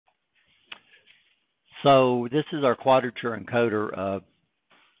So this is our quadrature encoder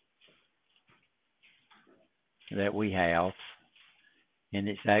that we have, and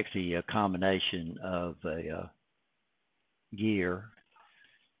it's actually a combination of a gear,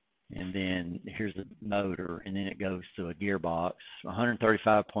 and then here's a motor, and then it goes to a gearbox,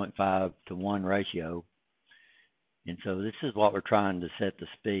 135.5 to 1 ratio. And so this is what we're trying to set the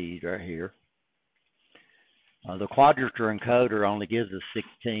speed right here. The quadrature encoder only gives us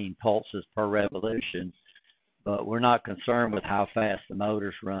 16 pulses per revolution, but we're not concerned with how fast the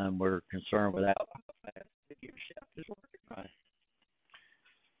motors run. We're concerned with how fast the gear shaft is working, right?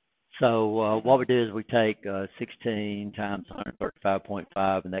 So what we do is we take 16 times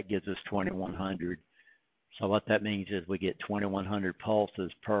 135.5, and that gives us 2100. So what that means is we get 2100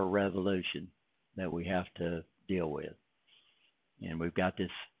 pulses per revolution that we have to deal with. And we've got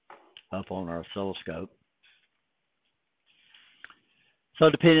this up on our oscilloscope. So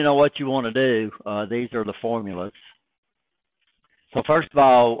depending on what you want to do, these are the formulas. So first of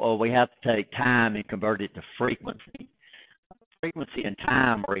all, we have to take time and convert it to frequency. Frequency and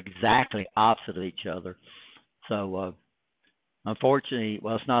time are exactly opposite of each other. So unfortunately,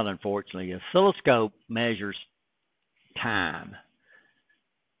 well, it's not unfortunately, oscilloscope measures time,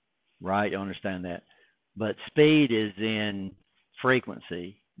 right? You understand that. But speed is in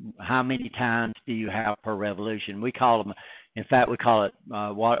frequency. How many times do you have per revolution? We call them, in fact, we call it,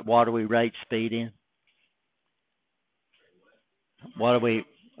 what do we rate speed in? What do we,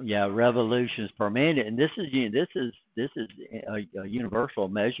 yeah, revolutions per minute. And this is a universal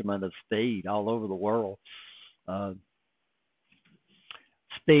measurement of speed all over the world.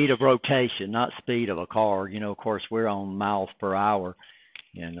 Speed of rotation, not speed of a car. You know, of course, we're on miles per hour,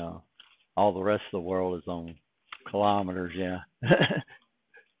 and all the rest of the world is on kilometers, yeah.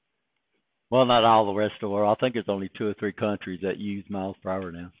 Well, not all the rest of the world. I think it's only 2 or 3 countries that use miles per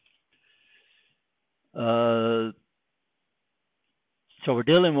hour now. So we're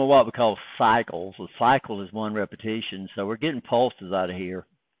dealing with what we call cycles. A cycle is 1 repetition. So we're getting pulses out of here,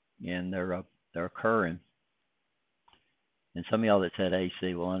 and they're occurring. And some of y'all that said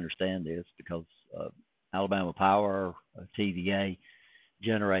AC will understand this, because Alabama Power, TVA,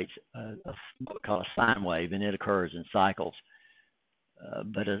 generates what we call a sine wave, and it occurs in cycles.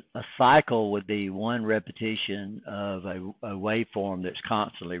 But a cycle would be 1 repetition of a waveform that's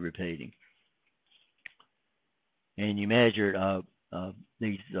constantly repeating. And you measure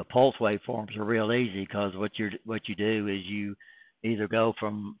these pulse waveforms are real easy, because what you do is you either go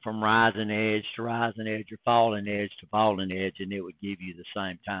from rising edge to rising edge, or falling edge to falling edge, and it would give you the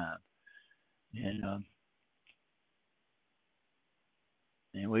same time.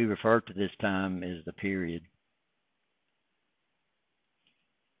 And we refer to this time as the period,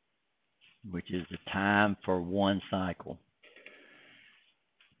 which is the time for 1 cycle.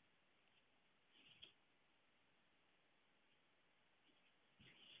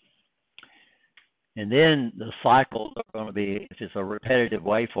 And then the cycles are going to be, if it's a repetitive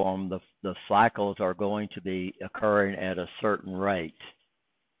waveform, the cycles are going to be occurring at a certain rate.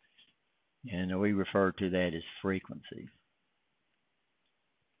 And we refer to that as frequency.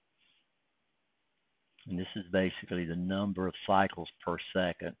 And this is basically the number of cycles per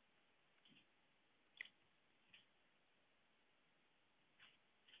second.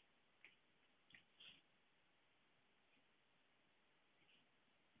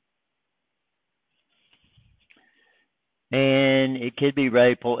 And it could be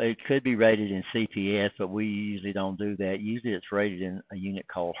rated in CPS, but we usually don't do that. Usually it's rated in a unit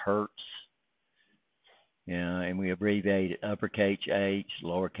called Hertz. And we abbreviate it uppercase H,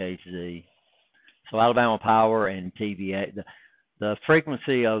 lowercase z. So Alabama Power and TVA, the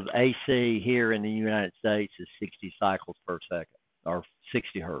frequency of AC here in the United States is 60 cycles per second, or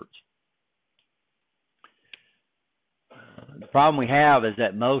 60 hertz. The problem we have is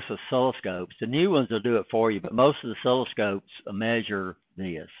that most oscilloscopes, the new ones will do it for you, but most of the oscilloscopes measure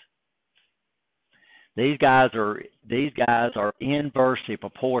this. These guys are inversely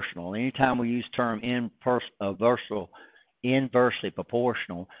proportional. Anytime we use the term inversely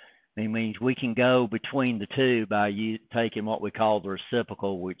proportional, it means we can go between the two by taking what we call the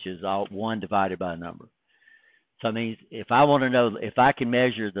reciprocal, which is 1 divided by a number. So it means if I want to know, if I can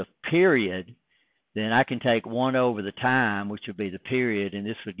measure the period, then I can take 1 over the time, which would be the period, and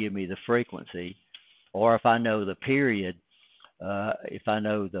this would give me the frequency. Or if I know the period, this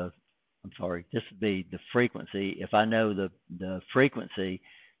would be the frequency. If I know the frequency,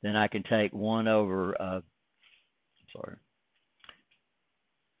 then I can take 1 over,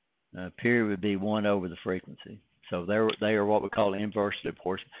 period would be 1 over the frequency. So they are what we call inversely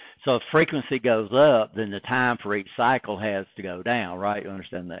proportional. So if frequency goes up, then the time for each cycle has to go down, right? You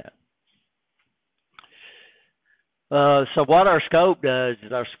understand that? So what our scope does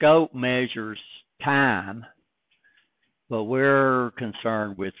is our scope measures time, but we're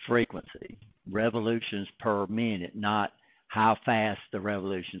concerned with frequency, revolutions per minute, not how fast the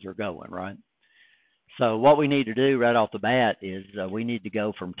revolutions are going, right? So what we need to do right off the bat is we need to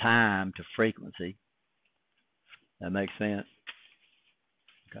go from time to frequency. That makes sense?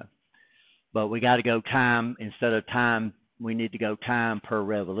 Okay. But we got to go time, instead of time, we need to go time per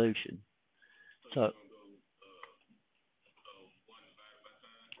revolution. So,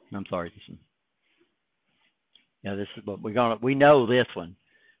 I'm sorry. Yeah, this is what we know this one.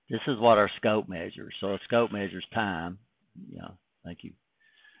 This is what our scope measures. So a scope measures time. Yeah, thank you.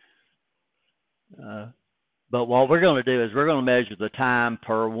 But what we're going to do is we're going to measure the time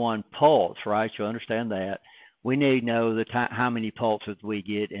per one pulse, right? You understand that? We need to know the time, how many pulses we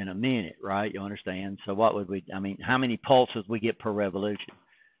get in a minute, right? You understand? So what would we, I mean, how many pulses we get per revolution?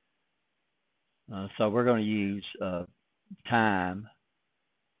 So we're going to use time,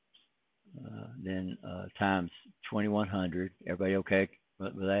 then times 2100. Everybody okay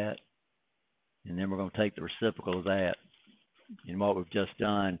with that? And then we're going to take the reciprocal of that. And what we've just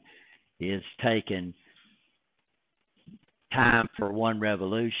done is taken time for one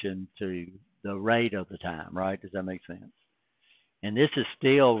revolution to the rate of the time, right? Does that make sense? And this is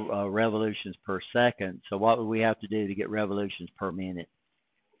still revolutions per second. So what would we have to do to get revolutions per minute?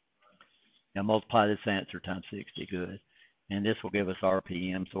 Now multiply this answer times 60. Good. And this will give us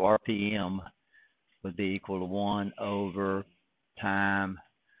RPM. So RPM would be equal to 1 over time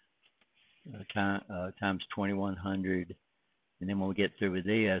times 2100. And then when we get through with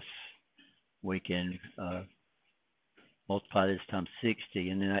this, we can multiply this times 60,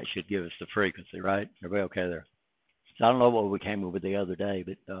 and then that should give us the frequency, right? Everybody okay there? So I don't know what we came up with the other day,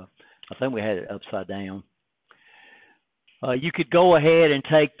 but I think we had it upside down. You could go ahead and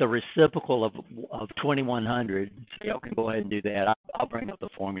take the reciprocal of 2100. So y'all can go ahead and do that. I'll bring up the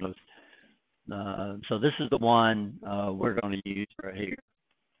formulas. So this is the one we're going to use right here.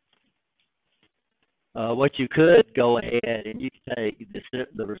 What you could go ahead and you can take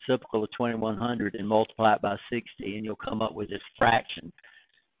the reciprocal of 2100 and multiply it by 60, and you'll come up with this fraction.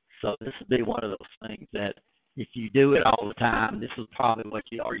 So this would be one of those things that if you do it all the time, this is probably what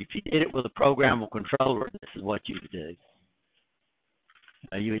you, or if you did it with a programmable controller, this is what you would do.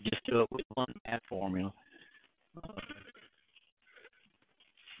 You would just do it with one math formula.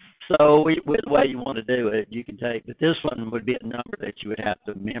 So with the way you want to do it, you can take, but this one would be a number that you would have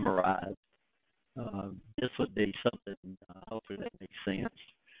to memorize. This would be something, hopefully that makes sense.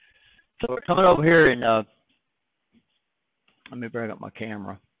 So we're coming over here and let me bring up my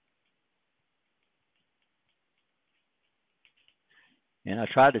camera. And I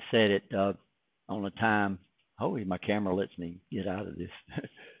tried to set it on a time. Hopefully my camera lets me get out of this.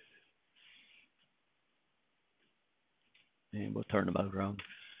 And we'll turn the motor on.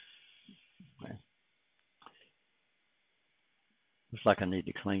 Okay. Looks like I need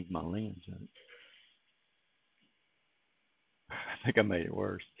to clean my lens. I think I made it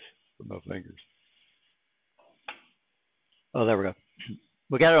worse with my fingers. Oh, there we go.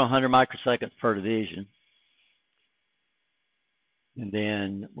 We got it on 100 microseconds per division. And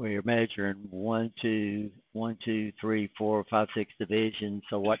then we're measuring 1, 2, 3, 4, 5, 6 divisions.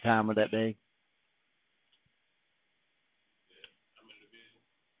 So what time would that be?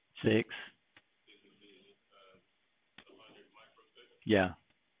 6. Yeah.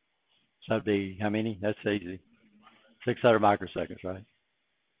 So that'd be how many? That's easy. 600 microseconds, right?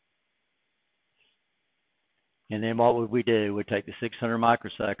 And then what would we do? We'd take the 600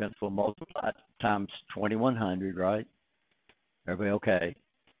 microseconds, we'll multiply it times 2100, right? Everybody okay?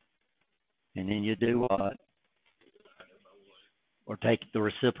 And then you do what? Or take the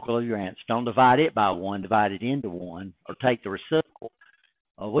reciprocal of your answer. Don't divide it by 1, divide it into 1, or take the reciprocal.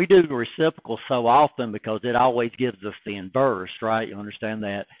 We do the reciprocal so often because it always gives us the inverse, right? You understand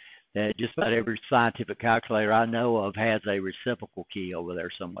that? That just about every scientific calculator I know of has a reciprocal key over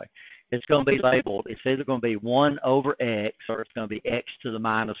there somewhere. It's going to be labeled, it's either going to be 1 over x or it's going to be x to the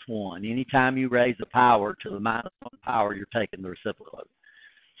minus 1. Anytime you raise the power to the minus 1 power, you're taking the reciprocal.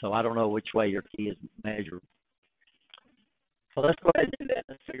 So I don't know which way your key is measured. So let's go ahead and do that.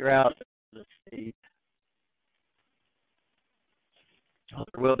 Let's figure out, let's see. Oh,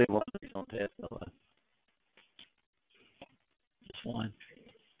 there will be one of these on test. Just one.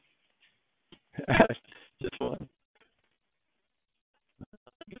 Just one. I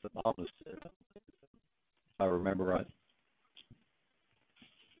think it's the bonus, if I remember right.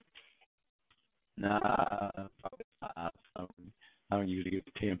 Nah, probably 5. I don't usually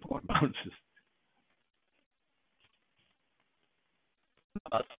get 10-point bonuses.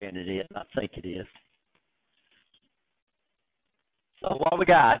 I'm not saying it is. I think it is. So what we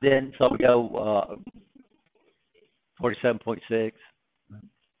got then? So we go 47.6.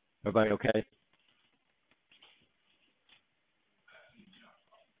 Everybody okay?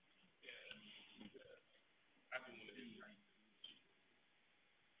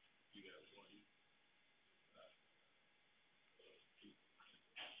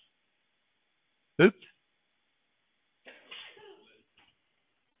 Oops.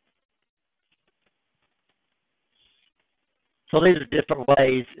 So these are different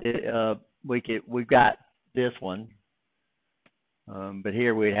ways we've got this one, but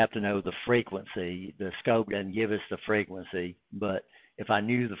here we'd have to know the frequency. The scope doesn't give us the frequency, but if I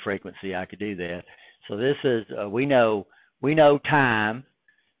knew the frequency, I could do that. So this is we know time.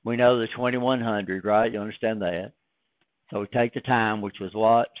 We know the 2100, right? You understand that? So we take the time, which was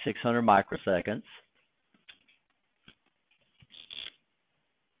what? 600 microseconds.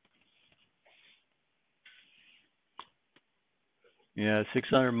 Yeah,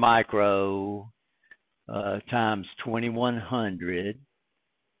 600 micro times 2100.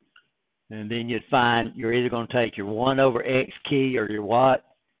 And then you'd find you're either going to take your 1 over x key or your what?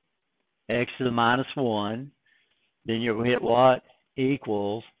 X to the minus 1. Then you'll hit what?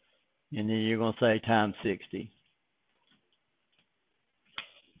 Equals. And then you're going to say times 60.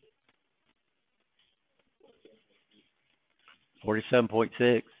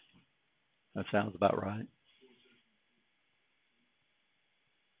 $47.6. That sounds about right.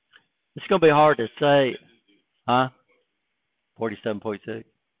 It's going to be hard to say, huh? 47.6. Okay.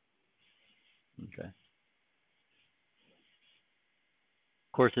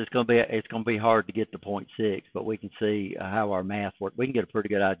 Of course, it's going to be hard to get to 0.6, but we can see how our math works. We can get a pretty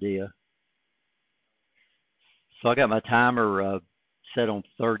good idea. So I got my timer set on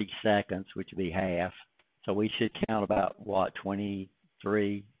 30 seconds, which would be half. So we should count about what,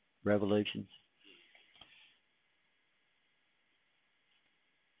 23 revolutions.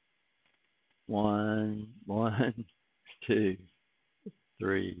 One, 2,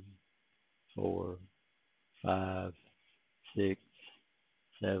 3, 4, 5, 6,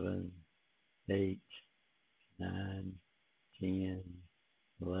 7, 8, 9, 10,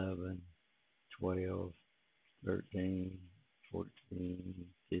 11, 12, 13, 14,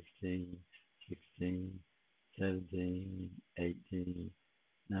 15, 16, 17, 18,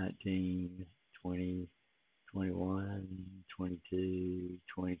 19, 20, 21, 22,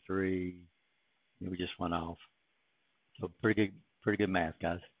 23. We just went off. So pretty good math,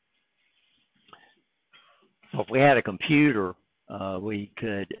 guys. So if we had a computer, we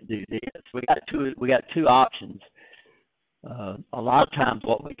could do this. We got two options. A lot of times,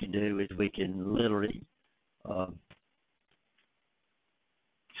 what we can do is we can literally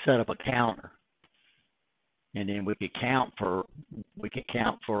set up a counter, and then we could count for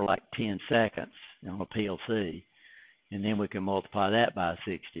like 10 seconds on a PLC, and then we can multiply that by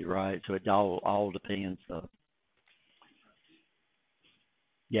 60, right? So it all depends.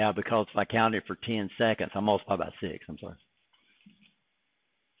 Yeah, because if I counted for 10 seconds, I multiply by 6. I'm sorry.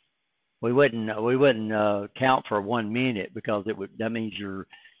 We wouldn't count for 1 minute because that means your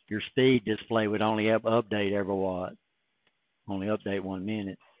speed display would only update every what? Only update 1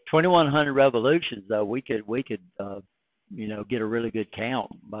 minute. 2100 revolutions though, we could get a really good count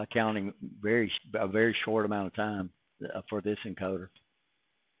by counting a very short amount of time for this encoder.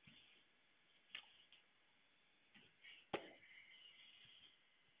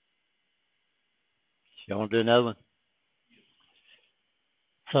 You want to do another one?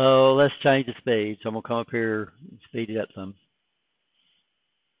 So let's change the speed. So I'm going to come up here and speed it up some.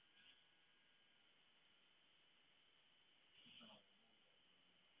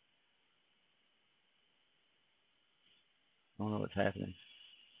 I don't know what's happening.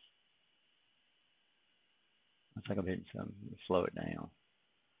 I think I'm hitting something. Slow it down.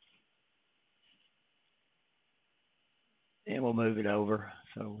 And we'll move it over.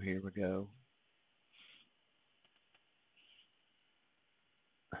 So here we go.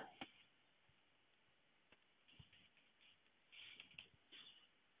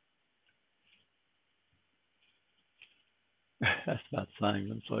 That's about the same.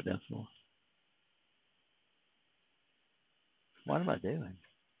 Let me slow it down some more. What am I doing?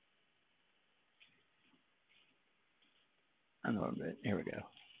 I know what I'm doing. Here we go.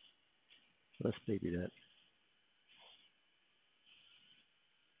 Let's speed it up.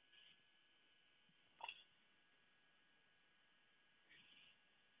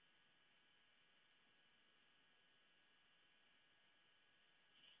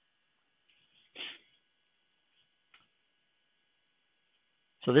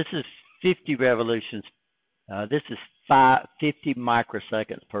 So this is 50 revolutions. This is 50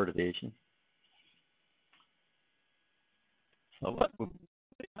 microseconds per division. So what would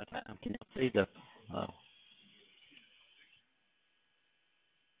be my time? Can you see the?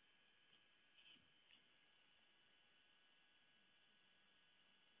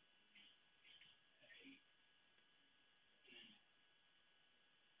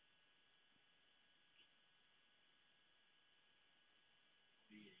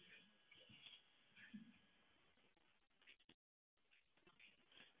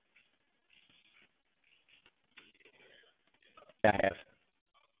 I have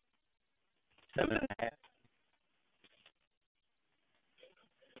 7.5.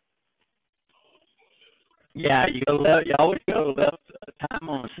 Yeah, you go left. You always go left. Time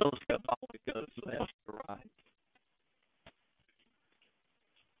on a oscilloscope always goes left to right.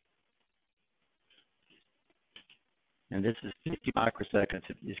 And this is 50 microseconds.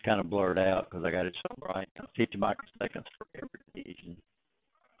 It's kind of blurred out because I got it so bright. 50 microseconds for every division.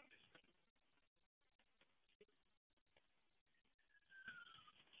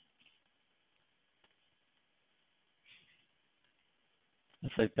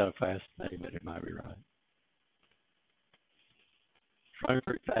 Let's say that fast, but it might be right. It's running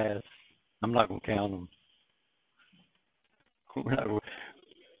pretty fast. I'm not going to count them.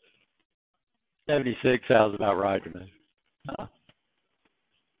 76 sounds about right to me.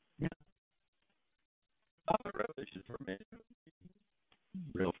 Yeah. 5 revolutions per minute.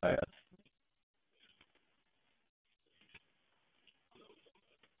 Real fast.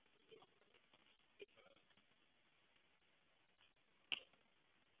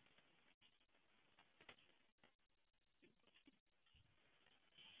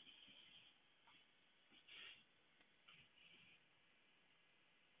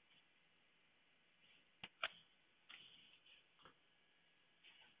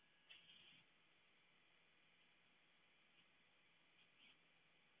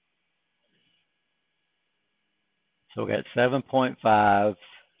 So we got 7.5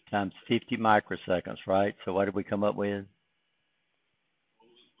 times 50 microseconds, right? So what did we come up with?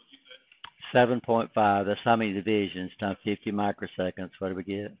 7.5. That's how many divisions times 50 microseconds. What do we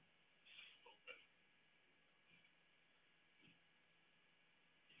get?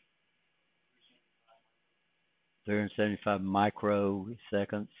 $375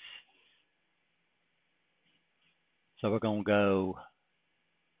 microseconds. So we're going to go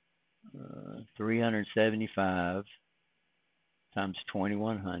 375 times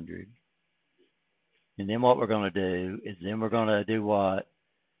 2100. And then what we're going to do is then we're going to do what?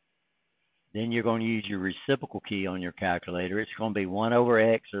 Then you're going to use your reciprocal key on your calculator. It's going to be 1 over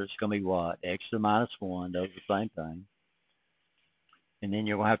x, or it's going to be what? X to the minus 1. Those are the same thing. And then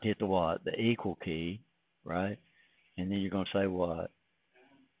you're going to have to hit the what? The equal key, right? And then you're going to say what?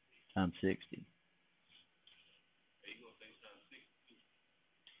 Times 60.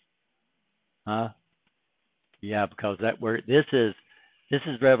 Huh? Yeah, because this is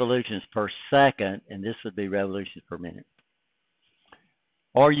revolutions per second, and this would be revolutions per minute.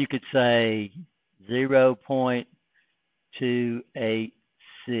 Or you could say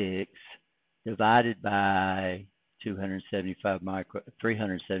 0.286 divided by 375 micro,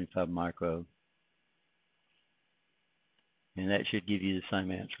 and that should give you the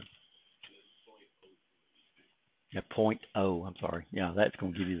same answer. Yeah, 0.0. I'm sorry. Yeah, that's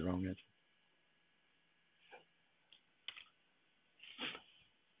going to give you the wrong answer.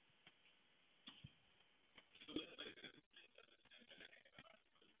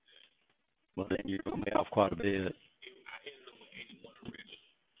 Well, then you're going to be off quite a bit.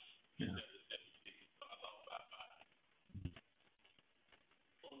 Yeah.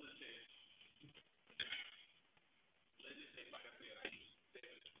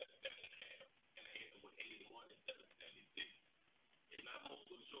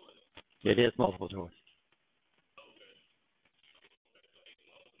 It is multiple choice.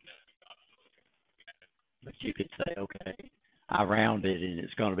 But you could say, okay, I rounded and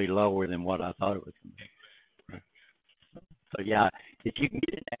it's going to be lower than what I thought it was going to be. Right. So yeah, if you can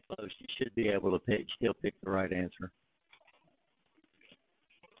get it that close, you should be able to still pick the right answer.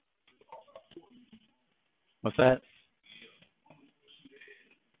 What's that?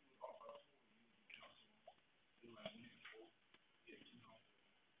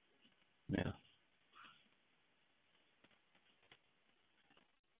 Yeah.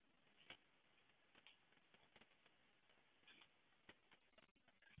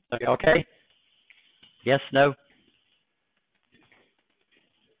 Okay. Yes, no?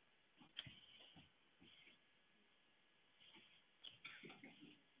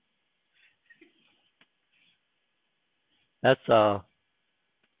 That's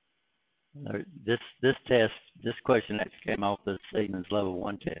this test, this question actually came off the Siemens level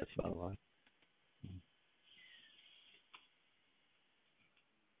 1 test, by the way.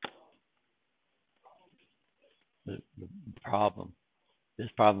 the problem. This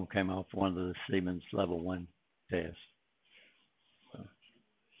problem came off one of the Siemens level 1 tests. So.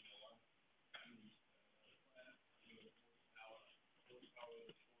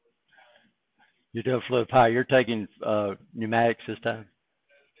 You do a fluid power. You're taking pneumatics this time?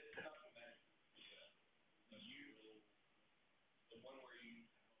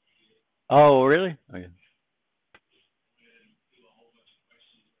 Oh, really? Okay.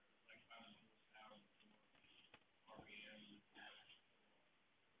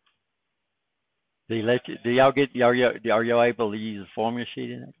 Do you let you? Do y'all get? Are y'all able to use a formula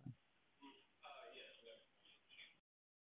sheet in it?